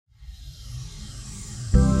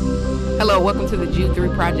Hello, welcome to the Jude 3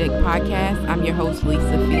 Project podcast. I'm your host,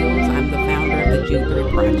 Lisa Fields. I'm the founder of the Jude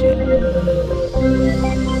 3 Project.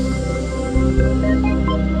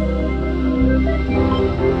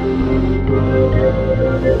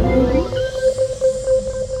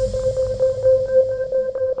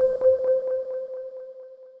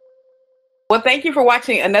 Well, thank you for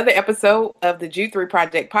watching another episode of the Jude 3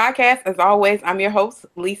 Project podcast. As always, I'm your host,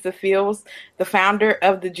 Lisa Fields, the founder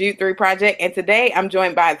of the Jude 3 Project. And today I'm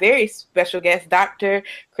joined by a very special guest, Dr.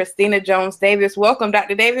 Christina Jones Davis. Welcome,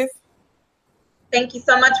 Dr. Davis. Thank you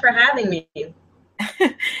so much for having me.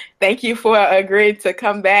 Thank you for agreeing to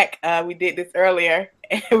come back. We did this earlier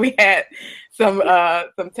and we had some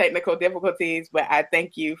technical difficulties, but I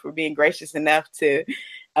thank you for being gracious enough to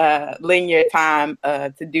lend your time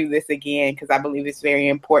to do this again, because I believe it's very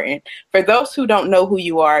important. For those who don't know who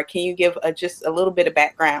you are, can you give just a little bit of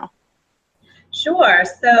background? Sure.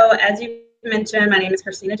 So as you mentioned, my name is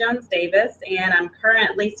Christina Jones Davis, and I'm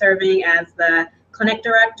currently serving as the clinic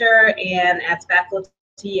director and as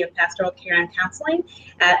faculty of pastoral care and counseling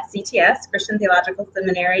at CTS, Christian Theological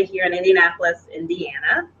Seminary here in Indianapolis,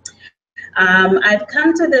 Indiana. I've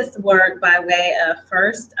come to this work by way of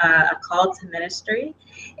first a call to ministry.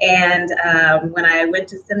 And when I went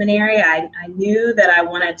to seminary, I knew that I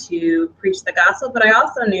wanted to preach the gospel, but I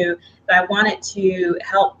also knew that I wanted to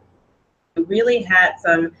help who really had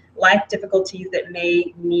some life difficulties that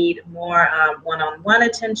may need more one-on-one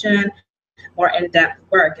attention, more in-depth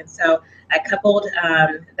work. And so I coupled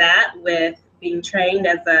that with being trained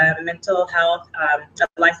as a mental health, a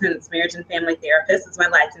licensed marriage and family therapist is my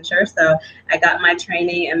licensure. So I got my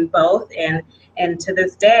training in both. And to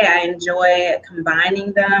this day, I enjoy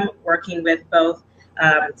combining them, working with both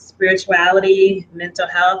spirituality, mental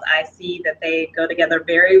health. I see that they go together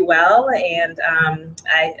very well. And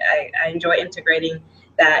I enjoy integrating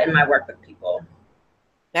that in my work with people.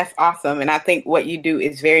 That's awesome. And I think what you do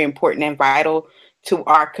is very important and vital to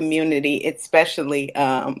our community, especially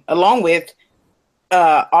along with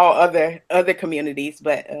all other communities,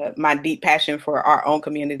 but my deep passion for our own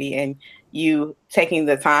community and you taking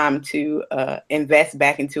the time to invest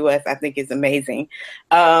back into us, I think is amazing.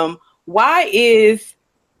 Why is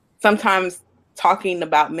sometimes talking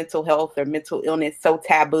about mental health or mental illness so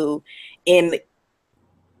taboo in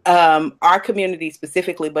our community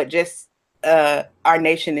specifically, but just our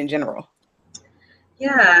nation in general?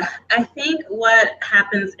 Yeah, I think what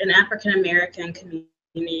happens in African American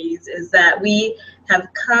communities is that we have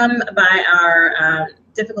come by our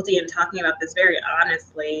difficulty in talking about this very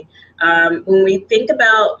honestly. When we think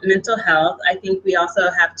about mental health, I think we also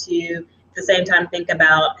have to, at the same time, think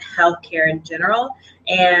about healthcare in general.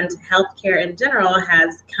 And healthcare in general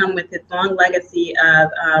has come with its long legacy of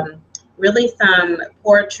really some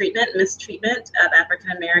poor treatment, mistreatment of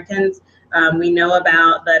African Americans. We know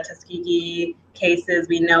about the Tuskegee cases.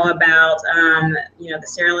 We know about, the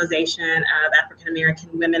sterilization of African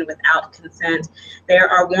American women without consent. There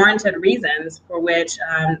are warranted reasons for which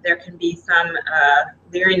there can be some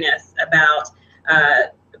leeriness about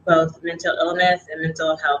both mental illness and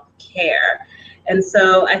mental health care. And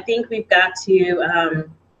so I think we've got to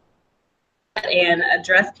and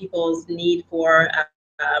address people's need for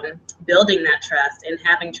building that trust and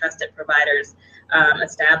having trusted providers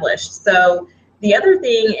established. So the other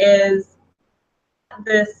thing is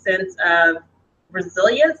this sense of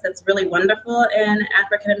resilience that's really wonderful in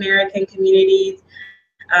African American communities.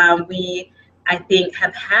 We, I think,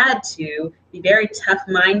 have had to be very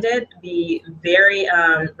tough-minded, be very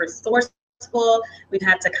resourceful. We've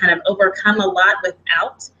had to kind of overcome a lot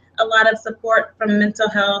without a lot of support from mental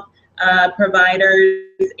health providers.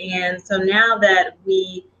 And so now that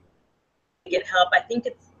we get help, I think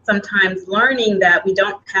it's sometimes learning that we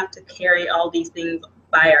don't have to carry all these things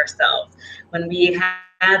by ourselves. When we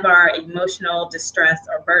have our emotional distress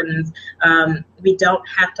or burdens, we don't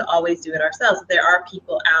have to always do it ourselves. There are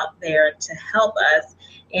people out there to help us.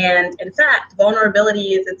 And in fact,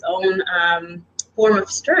 vulnerability is its own form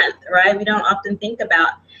of strength, right? We don't often think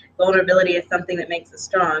about vulnerability as something that makes us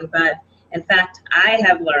strong, but in fact, I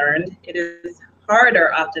have learned it is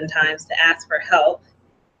harder oftentimes to ask for help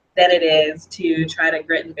than it is to try to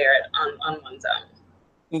grit and bear it on one's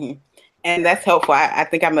own. Mm-hmm. And that's helpful. I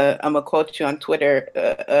think I'm a quote you on Twitter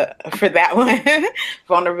for that one.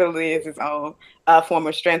 Vulnerability is its own form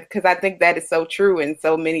of strength, because I think that is so true. And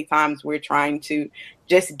so many times we're trying to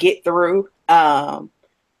just get through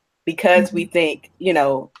because we think,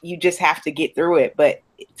 you just have to get through it. But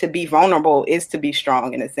to be vulnerable is to be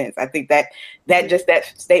strong in a sense. I think that just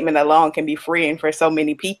that statement alone can be freeing for so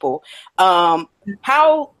many people.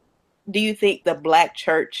 How do you think the Black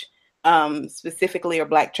church specifically, or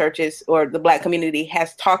Black churches or the Black community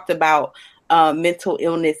has talked about mental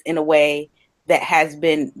illness in a way that has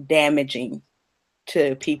been damaging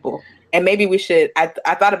to people. And maybe we should, I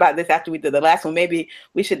thought about this after we did the last one, maybe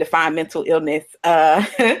we should define mental illness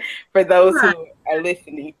for those who are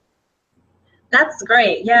listening. That's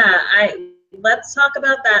great. Yeah, let's talk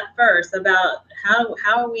about that first, about how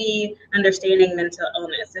are we understanding mental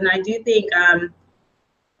illness. And I do think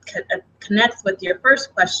connects with your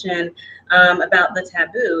first question about the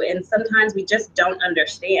taboo. And sometimes we just don't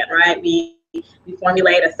understand, right? We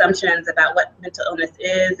formulate assumptions about what mental illness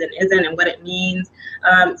is and isn't and what it means.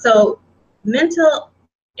 So mental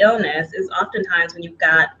illness is oftentimes when you've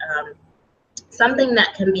got something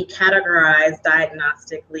that can be categorized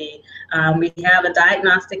diagnostically. We have a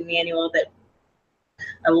diagnostic manual that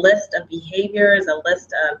a list of behaviors, a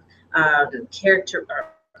list of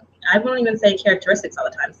I won't even say characteristics all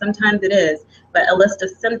the time. Sometimes it is, but a list of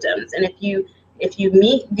symptoms. And if you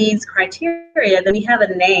meet these criteria, then we have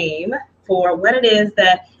a name for what it is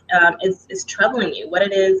that is troubling you, what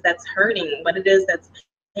it is that's hurting, what it is that's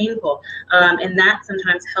painful. And that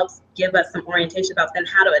sometimes helps give us some orientation about then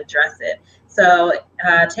how to address it. So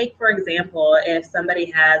take, for example, if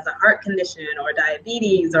somebody has a heart condition or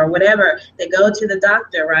diabetes or whatever, they go to the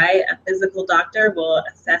doctor, right? A physical doctor will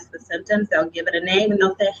assess the symptoms. They'll give it a name and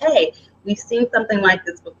they'll say, hey, we've seen something like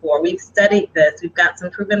this before. We've studied this. We've got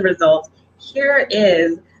some proven results. Here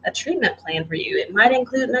is a treatment plan for you. It might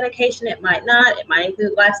include medication. It might not. It might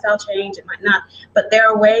include lifestyle change. It might not. But there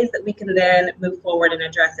are ways that we can then move forward and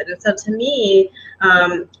address it. And so to me,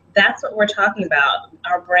 that's what we're talking about.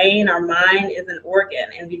 Our brain, our mind is an organ,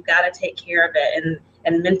 and we've got to take care of it.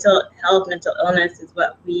 And mental health, mental illness is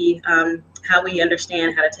what how we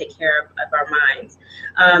understand how to take care of our minds.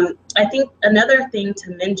 I think another thing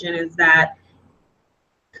to mention is that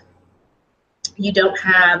you don't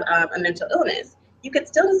have a mental illness. You could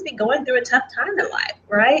still just be going through a tough time in life,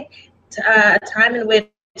 right? A time in which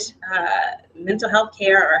mental health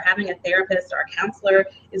care or having a therapist or a counselor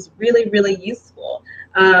is really, really useful.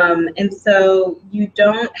 And so you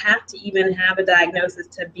don't have to even have a diagnosis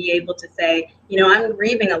to be able to say, I'm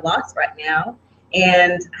grieving a loss right now,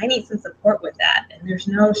 and I need some support with that. And there's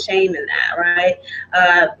no shame in that, right?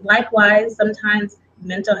 Likewise, sometimes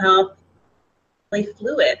mental health is really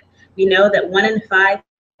fluid. We know that 1 in 5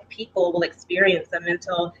 people will experience a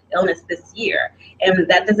mental illness this year. And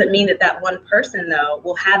that doesn't mean that one person, though,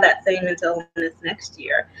 will have that same mental illness next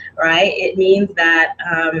year, right? It means that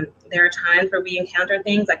there are times where we encounter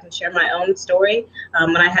things. I can share my own story.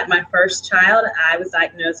 When I had my first child, I was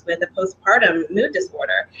diagnosed with a postpartum mood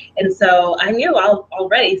disorder. And so I knew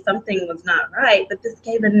already something was not right, but this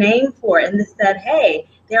gave a name for it. And this said, hey,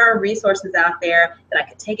 there are resources out there that I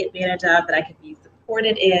could take advantage of, that I could be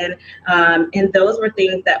supported in, and those were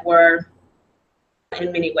things that were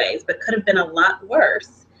in many ways, but could have been a lot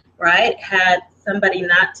worse, right? Had somebody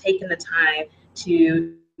not taken the time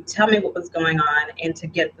to tell me what was going on and to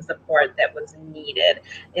get the support that was needed.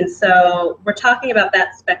 And so we're talking about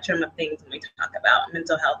that spectrum of things when we talk about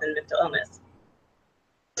mental health and mental illness.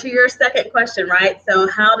 To your second question, right? So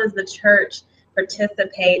how does the church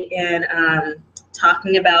participate in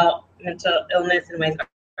talking about mental illness in ways that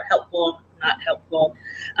are helpful, not helpful?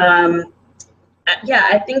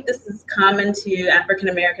 I think this is common to African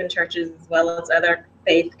American churches as well as other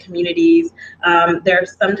faith communities. There are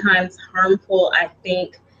sometimes harmful, I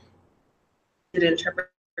think,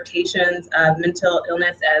 interpretations of mental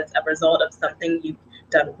illness as a result of something you've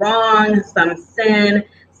done wrong, some sin,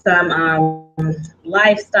 some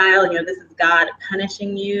lifestyle. This is God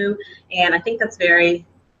punishing you, and I think that's very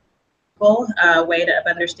cool way of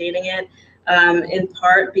understanding it. In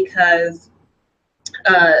part because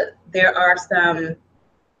there are some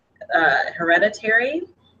hereditary,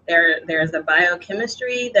 there's a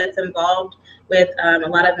biochemistry that's involved with a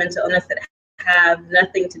lot of mental illness that have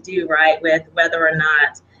nothing to do, right, with whether or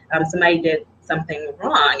not somebody did something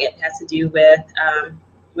wrong. It has to do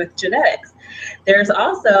with genetics. There's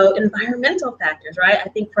also environmental factors, right? I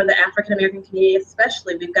think for the African American community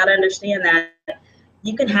especially, we've got to understand that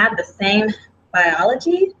you can have the same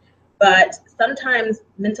biology, but sometimes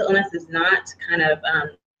mental illness is not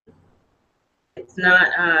it's not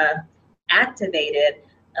activated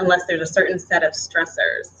unless there's a certain set of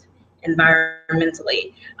stressors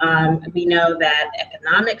environmentally. We know that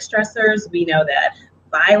economic stressors, we know that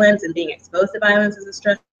violence and being exposed to violence is a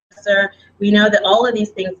stressor. We know that all of these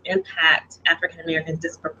things impact African Americans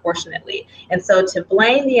disproportionately. And so to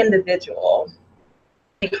blame the individual,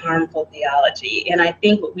 harmful theology. And I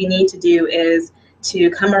think what we need to do is to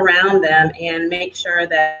come around them and make sure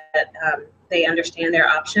that They understand their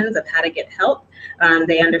options of how to get help.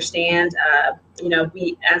 They understand,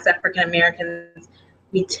 we as African Americans,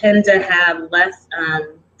 we tend to have less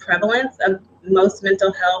prevalence of most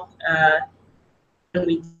mental health when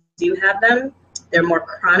we do have them. They're more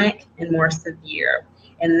chronic and more severe.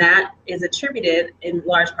 And that is attributed in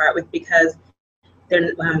large part with because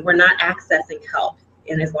we're not accessing help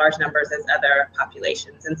in as large numbers as other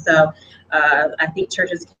populations. And so I think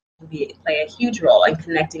churches can play a huge role in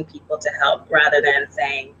connecting people to help rather than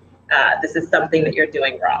saying, this is something that you're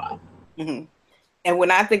doing wrong. Mm-hmm. And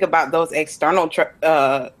when I think about those external stressors,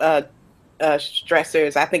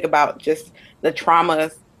 I think about just the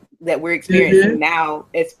traumas that we're experiencing now,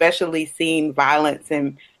 especially seeing violence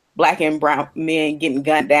and Black and brown men getting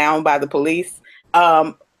gunned down by the police,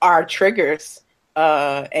 are triggers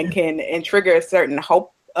and can trigger a certain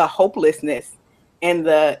hopelessness in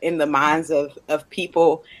the minds of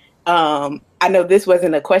people. I know this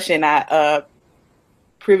wasn't a question I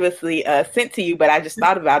previously sent to you, but I just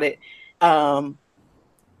thought about it.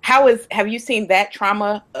 Have you seen that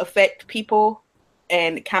trauma affect people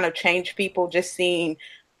and kind of change people? Just seeing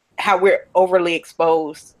how we're overly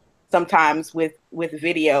exposed sometimes with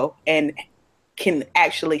video and can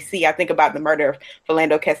actually see. I think about the murder of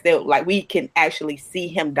Philando Castile, like we can actually see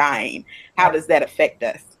him dying. How does that affect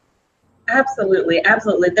us? Absolutely.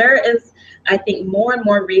 There is, I think, more and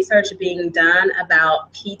more research being done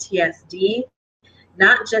about PTSD,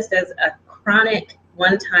 not just as a chronic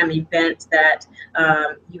one-time event that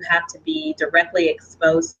you have to be directly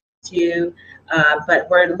exposed to, but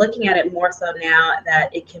we're looking at it more so now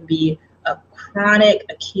that it can be a chronic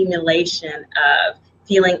accumulation of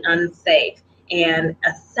feeling unsafe and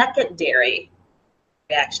a secondary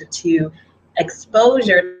reaction to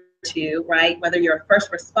exposure to, right, whether you're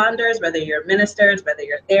first responders, whether you're ministers, whether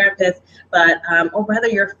you're therapists, but or whether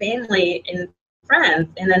you're family and friends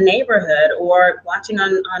in a neighborhood or watching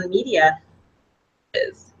on media,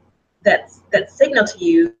 that signal to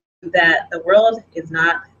you that the world is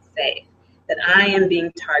not safe, that I am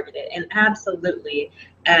being targeted. And absolutely,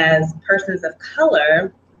 as persons of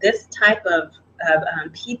color, this type of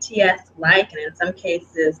PTS-like, and in some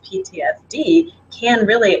cases PTSD, can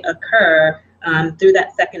really occur through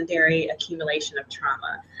that secondary accumulation of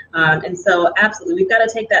trauma. And so absolutely, we've got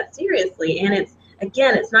to take that seriously. And it's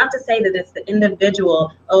not to say that it's the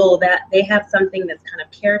individual, that they have something that's kind of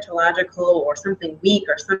characterological or something weak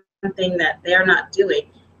or something that they're not doing.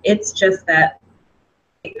 It's just that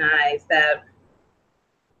recognize that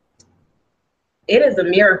it is a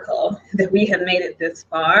miracle that we have made it this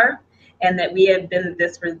far and that we have been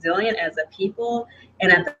this resilient as a people.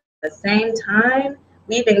 And at the same time,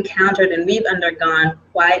 we've encountered and we've undergone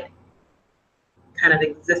quite kind of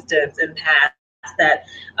existence and past that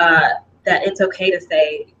it's okay to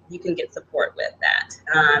say you can get support with that,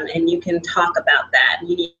 and you can talk about that.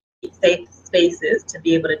 You need safe spaces to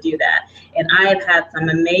be able to do that. And I've had some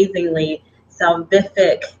amazingly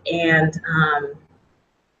salvific and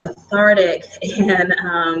cathartic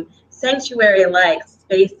and sanctuary-like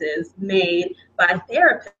spaces made by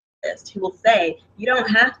therapists who will say, you don't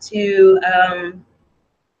have to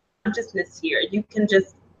consciousness here. You can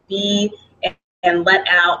just be and let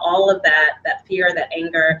out all of that fear, that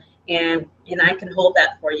anger, and I can hold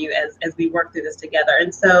that for you as we work through this together.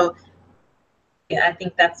 And so I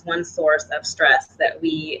think that's one source of stress that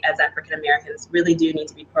we as African Americans really do need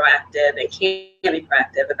to be proactive and can be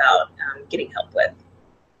proactive about getting help with.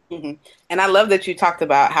 Mm-hmm. And I love that you talked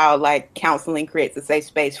about how like counseling creates a safe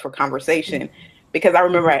space for conversation, because I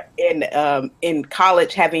remember in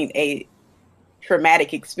college having a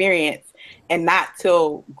traumatic experience and not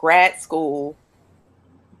till grad school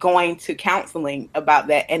going to counseling about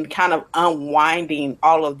that and kind of unwinding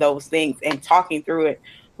all of those things and talking through it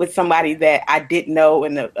with somebody that I didn't know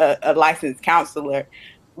and a licensed counselor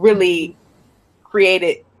really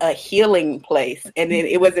created a healing place. And then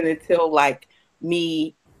it wasn't until like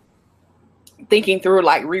me thinking through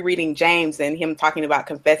like rereading James and him talking about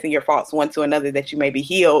confessing your faults one to another that you may be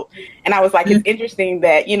healed. And I was like, it's interesting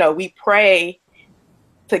that, we pray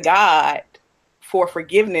to God for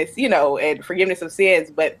forgiveness, and forgiveness of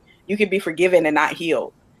sins, but you can be forgiven and not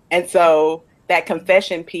healed. And so that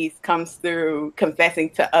confession piece comes through confessing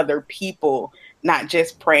to other people, not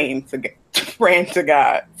just praying to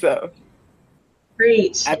God. So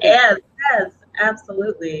preach. Yes,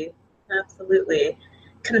 absolutely.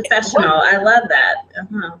 Confessional. I love that.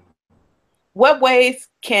 Uh-huh. What ways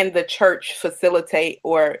can the church facilitate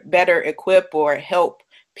or better equip or help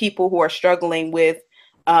people who are struggling with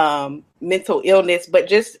mental illness, but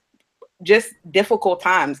just difficult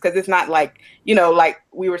times? Because it's not like, like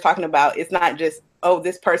we were talking about, it's not just,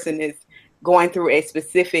 this person is going through a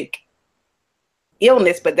specific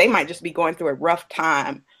illness, but they might just be going through a rough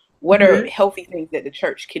time. What are healthy things that the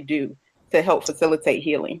church could do to help facilitate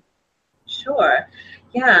healing? Sure.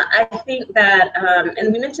 Yeah, I think that,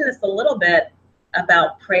 and we mentioned this a little bit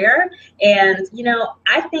about prayer. And,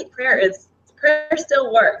 I think prayer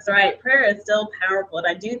still works, right? Prayer is still powerful. And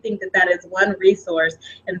I do think that that is one resource.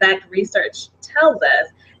 In fact, research tells us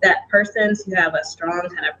that persons who have a strong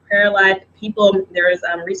kind of prayer life, there is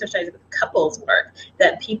research with couples work,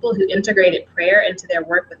 that people who integrated prayer into their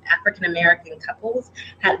work with African-American couples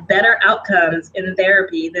had better outcomes in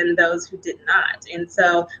therapy than those who did not. And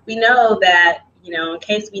so we know that, in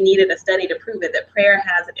case we needed a study to prove it, that prayer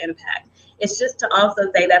has an impact. It's just to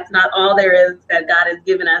also say that's not all there is that God has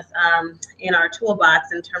given us in our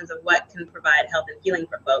toolbox in terms of what can provide health and healing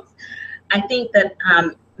for folks. I think that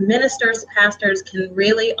ministers, pastors can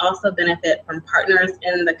really also benefit from partners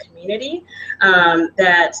in the community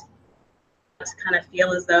that kind of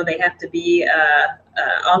feel as though they have to be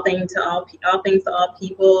all things to all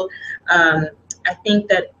people. I think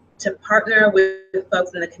that to partner with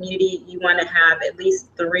folks in the community, you want to have at least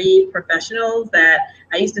 3 professionals that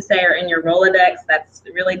I used to say are in your Rolodex. That's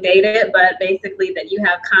really dated, but basically that you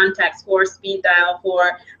have contacts for, speed dial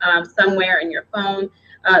for, somewhere in your phone.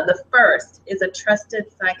 The first is a trusted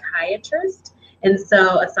psychiatrist. And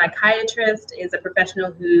so a psychiatrist is a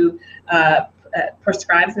professional who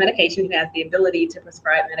prescribes medication, who has the ability to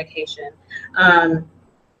prescribe medication.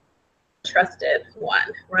 Trusted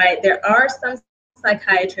one, right? There are some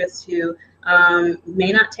psychiatrists who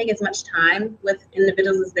may not take as much time with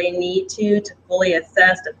individuals as they need to fully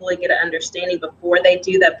assess, to fully get an understanding before they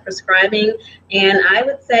do that prescribing. And I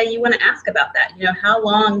would say you want to ask about that. How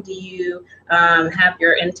long do you have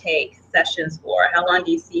your intake sessions for? How long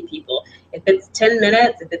do you see people? If it's 10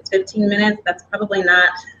 minutes, if it's 15 minutes, that's probably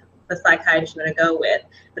not the psychiatrist you're going to go with.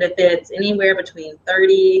 But if it's anywhere between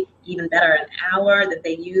 30, even better, an hour that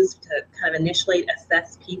they use to kind of initially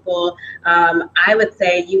assess people, I would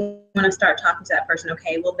say you want to start talking to that person.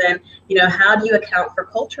 Okay, well then, how do you account for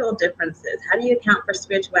cultural differences? How do you account for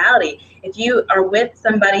spirituality? If you are with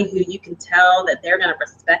somebody who you can tell that they're going to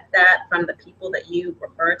respect that from the people that you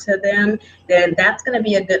refer to them, then that's going to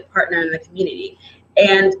be a good partner in the community.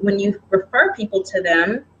 And when you refer people to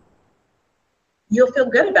them, you'll feel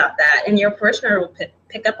good about that, and your parishioner will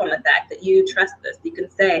pick up on the fact that you trust this. You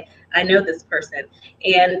can say, I know this person,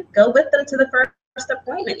 and go with them to the first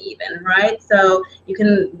appointment even, right? So you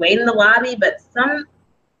can wait in the lobby, but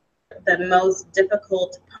the most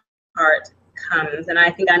difficult part comes, and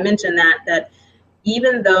I think I mentioned that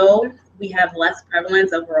even though we have less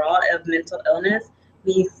prevalence overall of mental illness,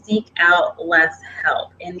 we seek out less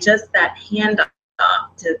help, and just that handoff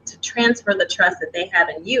to transfer the trust that they have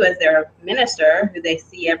in you as their minister, who they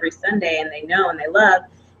see every Sunday and they know and they love,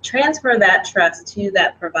 transfer that trust to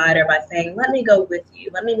that provider by saying, let me go with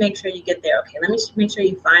you. Let me make sure you get there okay. Let me make sure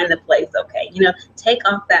you find the place okay. Take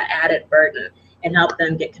off that added burden and help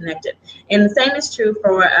them get connected. And the same is true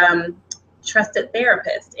for trusted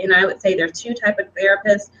therapists. And I would say there are 2 types of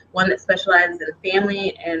therapists, one that specializes in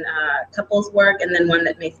family and couples work, and then one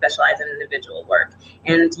that may specialize in individual work.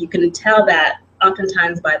 And you can tell that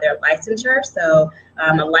oftentimes by their licensure. So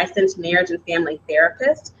a licensed marriage and family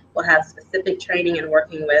therapist will have specific training in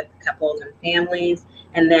working with couples and families.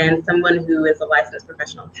 And then someone who is a licensed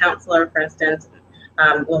professional counselor, for instance,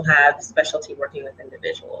 will have specialty working with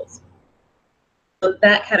individuals. So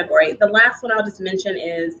that category. The last one I'll just mention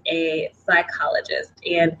is a psychologist.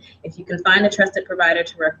 And if you can find a trusted provider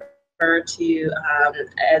to refer to,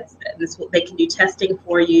 they can do testing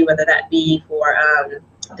for you, whether that be for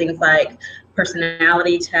things like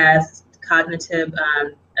personality tests, cognitive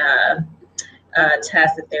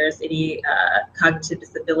tests, if there's any cognitive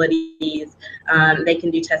disabilities. They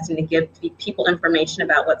can do testing to give people information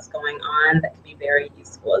about what's going on that can be very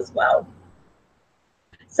useful as well.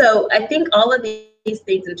 So I think all of these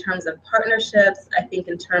things in terms of partnerships, I think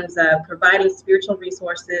in terms of providing spiritual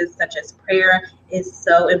resources such as prayer is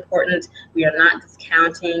so important. We are not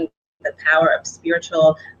discounting the power of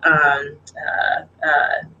spiritual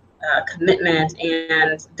commitment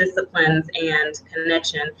and disciplines and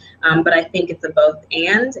connection, but I think it's a both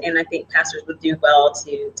and I think pastors would do well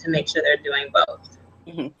to make sure they're doing both.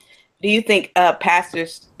 Mm-hmm. Do you think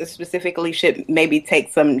pastors specifically should maybe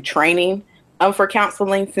take some training for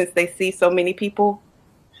counseling since they see so many people?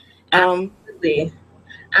 Absolutely.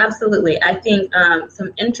 I think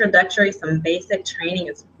some some basic training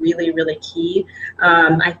is really, really key.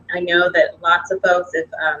 I know that lots of folks,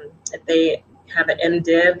 if they have an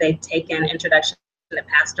MDiv, they've taken Introduction to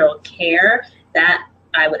Pastoral Care. That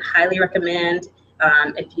I would highly recommend.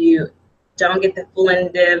 If you don't get the full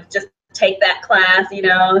MDiv, just take that class,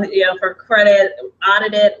 for credit,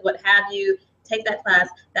 audit it, what have you. Take that class.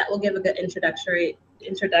 That will give a good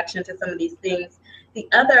introduction to some of these things. The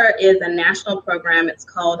other is a national program. It's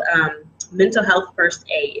called Mental Health First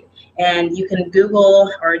Aid. And you can Google,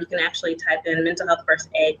 or you can actually type in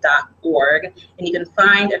mentalhealthfirstaid.org, and you can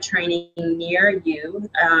find a training near you.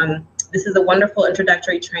 This is a wonderful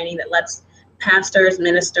introductory training that lets pastors,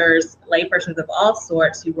 ministers, laypersons of all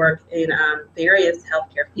sorts who work in various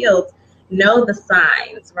healthcare fields know the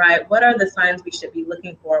signs, right? What are the signs we should be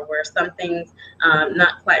looking for where something's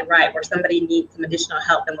not quite right, where somebody needs some additional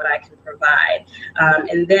help than what I can provide?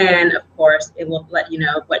 And then, of course, it will let you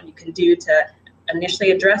know what you can do to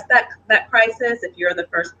initially address that crisis if you're the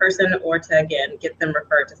first person, or to, again, get them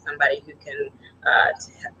referred to somebody who can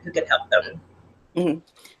help them. Mm-hmm.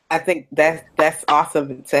 I think that's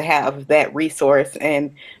awesome to have that resource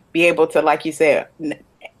and be able to, like you said,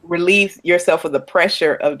 relieve yourself of the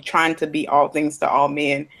pressure of trying to be all things to all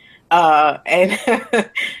men, and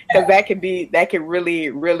because that can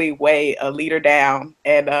really weigh a leader down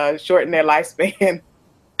and shorten their lifespan.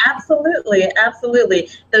 Absolutely.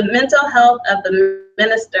 The mental health of the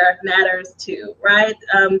minister matters too, right?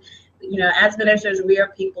 As ministers, we are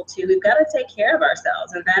people too. We've got to take care of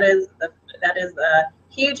ourselves, and that is a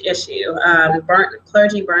huge issue.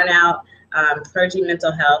 Clergy burnout, clergy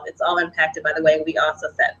mental health. It's all impacted by the way we also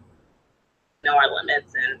set our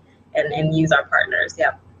limits and use our partners.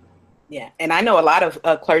 Yep. Yeah, and I know a lot of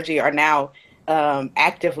clergy are now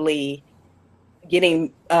actively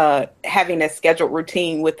getting having a scheduled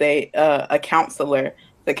routine with a counselor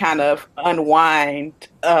to kind of unwind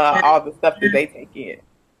all the stuff that they take in.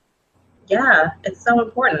 Yeah, it's so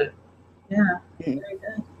important. Yeah, mm-hmm. Very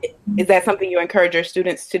good. Is that something you encourage your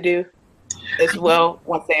students to do as well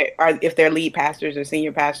once if they're lead pastors or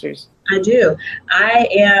senior pastors? I do. I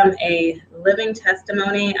am a living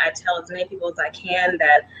testimony. I tell as many people as I can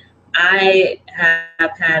that I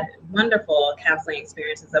have had wonderful counseling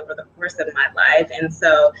experiences over the course of my life, and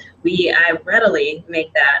so I readily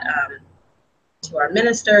make that to our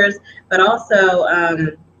ministers, but also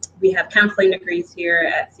we have counseling degrees here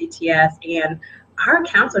at CTS, and our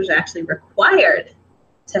counselors are actually required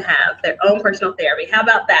to have their own personal therapy. How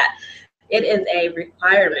about that? It is a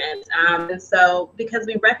requirement, and so because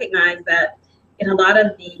we recognize that in a lot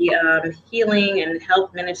of the healing and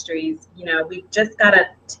health ministries, we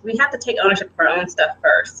have to take ownership of our own stuff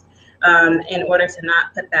first in order to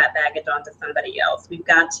not put that baggage onto somebody else. We've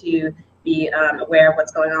got to be aware of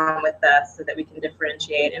what's going on with us so that we can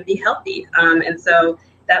differentiate and be healthy. And so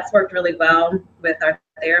that's worked really well with our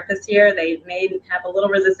therapists here. They may have a little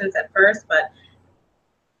resistance at first, but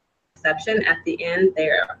exception at the end,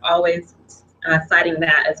 they're always citing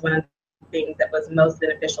that as one of the things that was most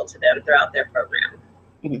beneficial to them throughout their program.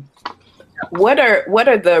 Mm-hmm. What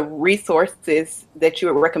are the resources that you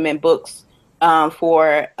would recommend, books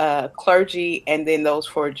for clergy, and then those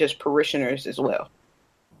for just parishioners as well?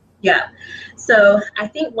 Yeah, so I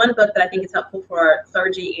think one book that I think is helpful for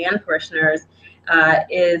clergy and parishioners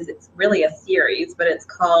it's really a series, but it's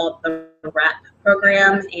called the WRAP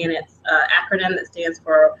program, and it's an acronym that stands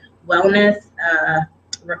for Wellness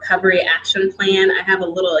Recovery Action Plan. I have a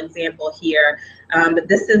little example here, but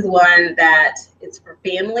this is one that is for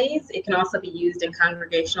families. It can also be used in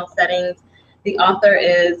congregational settings. The author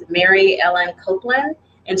is Mary Ellen Copeland,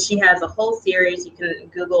 and she has a whole series. You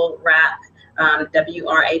can Google WRAP,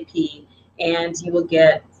 WRAP, and you will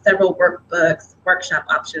get several workbooks, workshop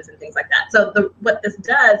options, and things like that. So what this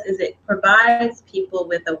does is it provides people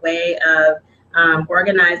with a way of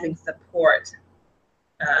organizing support,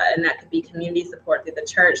 and that could be community support through the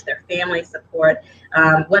church, their family support,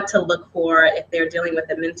 what to look for if they're dealing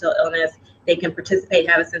with a mental illness. They can participate,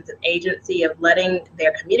 have a sense of agency of letting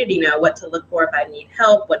their community know what to look for if I need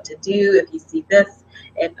help, what to do if you see this,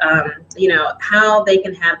 if how they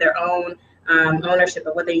can have their own ownership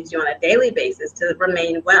of what they need to do on a daily basis to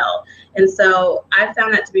remain well. And so I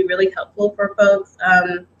found that to be really helpful for folks.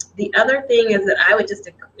 The other thing is that I would just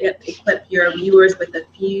equip your viewers with a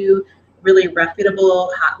few really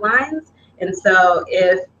reputable hotlines. And so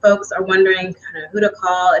if folks are wondering kind of who to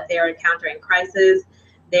call if they're encountering crisis,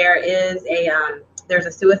 there's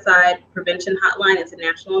a suicide prevention hotline. It's a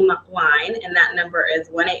national line, and that number is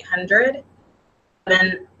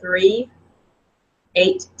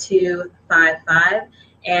 1-800-73-8255.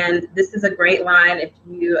 And this is a great line if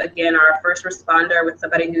you, again, are a first responder with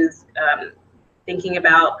somebody who's thinking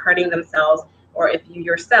about hurting themselves, or if you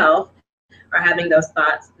yourself are having those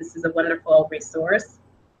thoughts. This is a wonderful resource.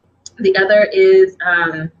 The other is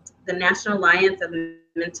the National Alliance of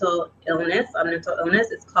Mental Illness.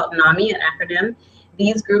 It's called NAMI, an acronym,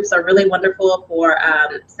 These groups are really wonderful for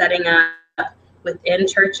setting up within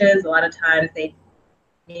churches. A lot of times they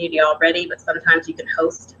community already, but sometimes you can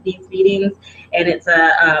host these meetings, and it's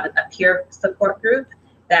a peer support group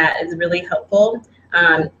that is really helpful.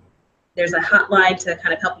 There's a hotline to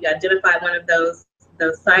kind of help you identify one of those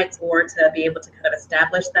sites, or to be able to kind of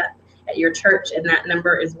establish that at your church, and that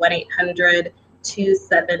number is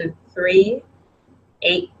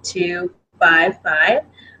 1-800-273-8255.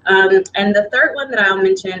 And the third one that I'll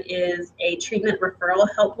mention is a treatment referral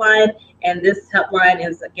helpline. And this helpline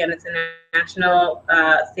is, again, it's a national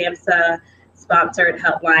SAMHSA sponsored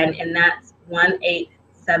helpline, and that's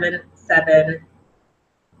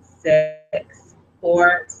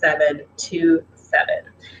 1-877-64727.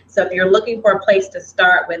 So if you're looking for a place to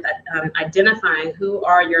start with identifying who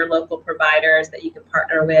are your local providers that you can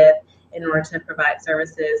partner with in order to provide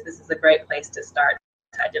services, this is a great place to start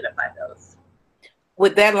to identify those.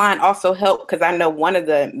 Would that line also help? Because I know one of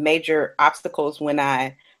the major obstacles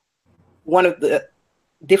one of the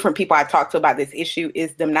different people I talk to about this issue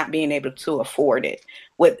is them not being able to afford it.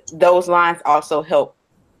 Would those lines also help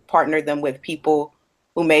partner them with people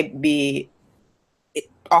who may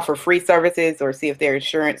offer free services, or see if their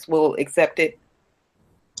insurance will accept it?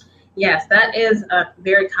 Yes, that is a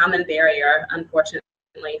very common barrier,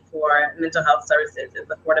 unfortunately, for mental health services, is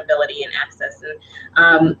affordability and access. And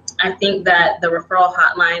I think that the referral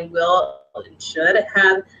hotline will and should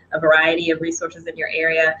have a variety of resources in your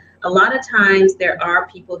area. A lot of times there are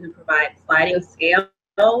people who provide sliding scale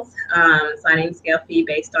fee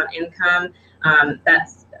based on income.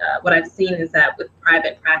 That's what I've seen is that with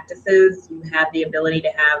private practices, you have the ability to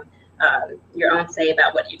have your own say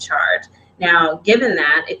about what you charge. Now, given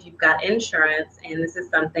that, if you've got insurance, and this is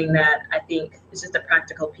something that I think is just a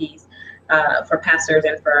practical piece for pastors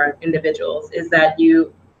and for individuals, is that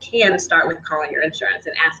you can start with calling your insurance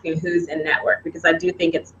and asking who's in network, because I do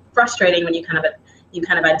think it's frustrating when you kind of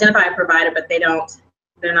identify a provider, but they're not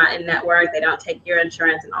in network, they don't take your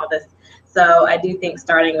insurance and all this. So I do think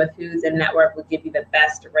starting with who's in network will give you the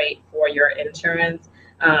best rate for your insurance.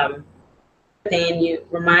 Then you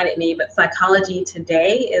reminded me, but Psychology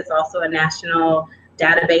Today is also a national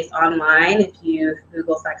database online. If you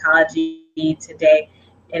Google Psychology Today,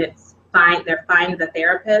 and it's Find the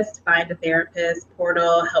Therapist. Find a Therapist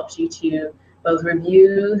portal helps you to both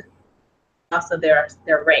review also their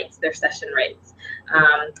rates, their session rates.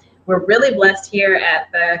 We're really blessed here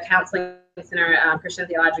at the Counseling Center, Christian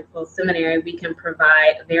Theological Seminary. We can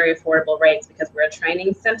provide very affordable rates because we're a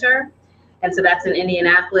training center. And so that's in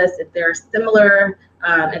Indianapolis. If there are similar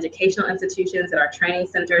educational institutions that are training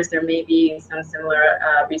centers, there may be some similar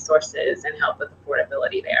resources and help with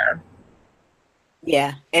affordability there.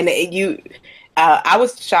 Yeah, and I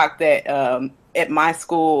was shocked that at my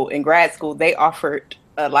school, in grad school, they offered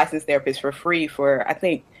a licensed therapist for free for, I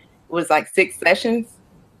think it was like 6 sessions,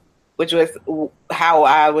 which was how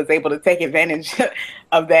I was able to take advantage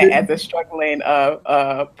of that as a struggling,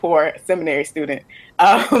 poor seminary student.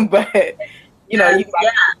 But you might be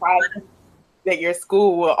surprised that your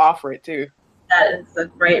school will offer it too. That is a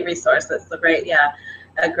great resource. That's a great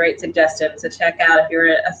suggestion to check out if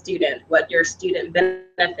you're a student, what your student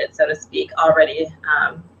benefits, so to speak, already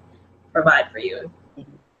provide for you.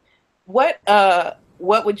 What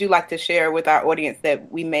would you like to share with our audience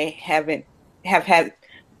that we may haven't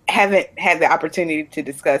had the opportunity to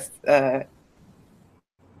discuss yet,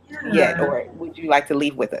 or would you like to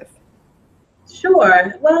leave with us?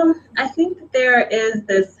 Sure. Well, I think that there is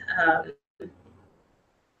this.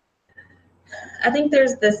 I think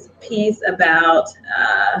there's this piece about,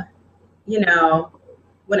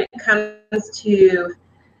 when it comes to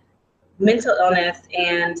mental illness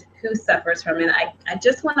and who suffers from it, I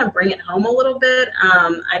just want to bring it home a little bit.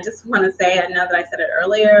 I just want to say, I know that I said it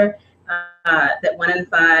earlier, that 1 in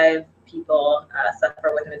 5 people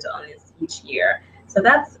suffer with mental illness each year. So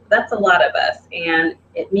that's a lot of us. And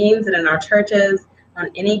it means that in our churches, on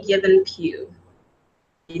any given pew,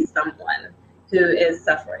 is someone who is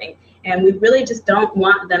suffering. And we really just don't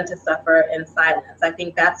want them to suffer in silence. I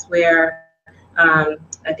think that's where I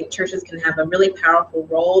think churches can have a really powerful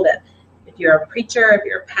role, that if you're a preacher, if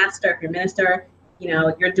you're a pastor, if you're a minister,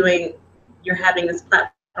 you're having this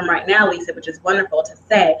platform right now, Lisa, which is wonderful, to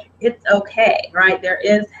say it's okay, right? There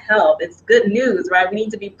is help. It's good news, right? We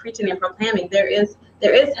need to be preaching and proclaiming there is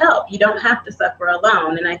help. You don't have to suffer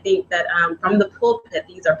alone. And I think that from the pulpit,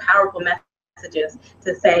 these are powerful messages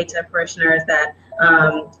to say to parishioners that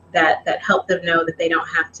that help them know that they don't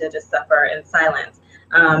have to just suffer in silence.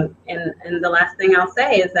 And the last thing I'll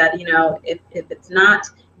say is that if it's not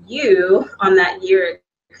you on that year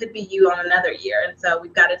could be you on another year. And so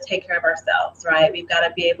we've got to take care of ourselves, right? We've got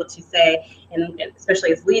to be able to say, and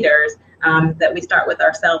especially as leaders, that we start with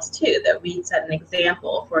ourselves too, that we set an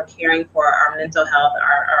example for caring for our mental health,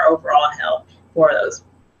 our overall health for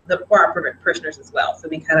for our parishioners as well. So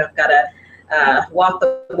we kind of got to walk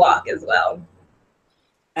the walk as well.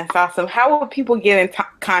 That's awesome. How will people get in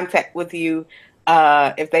contact with you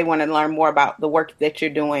if they want to learn more about the work that you're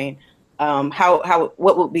doing? What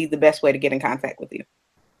would be the best way to get in contact with you?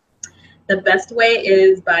 The best way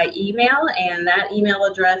is by email, and that email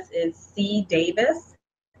address is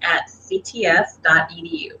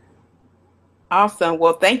cdavis@cts.edu. Awesome.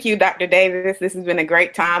 Well, thank you, Dr. Davis. This has been a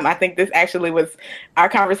great time. I think this actually was our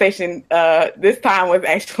conversation. This time was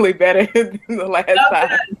actually better than the last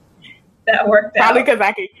time. Good. That worked out. Probably because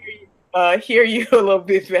I could hear you a little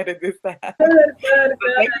bit better this time. Good.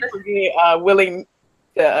 Thank you for being willing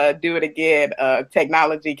to do it again.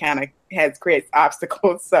 Technology kind of creates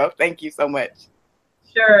obstacles. So thank you so much.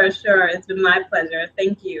 Sure. It's been my pleasure.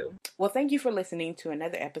 Thank you. Well, thank you for listening to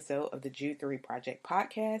another episode of the Jude 3 Project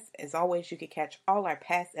podcast. As always, you can catch all our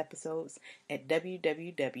past episodes at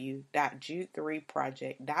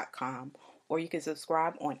www.jude3project.com, or you can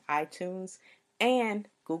subscribe on iTunes and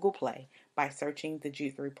Google Play by searching the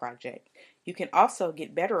Jude 3 Project. You can also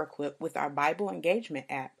get better equipped with our Bible Engagement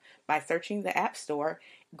app by searching the App Store,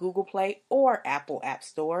 Google Play, or Apple App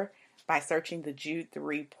Store by searching the Jude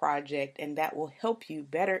 3 Project, and that will help you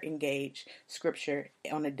better engage Scripture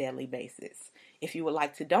on a daily basis. If you would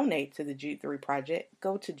like to donate to the Jude 3 Project,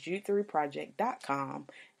 go to jude3project.com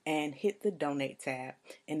and hit the donate tab.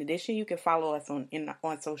 In addition, you can follow us on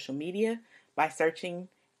social media by searching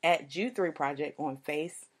at Jude 3 Project on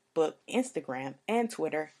Facebook, Instagram, and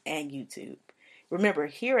Twitter, and YouTube. Remember,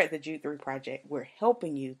 here at the Jude 3 Project, we're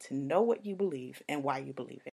helping you to know what you believe and why you believe it.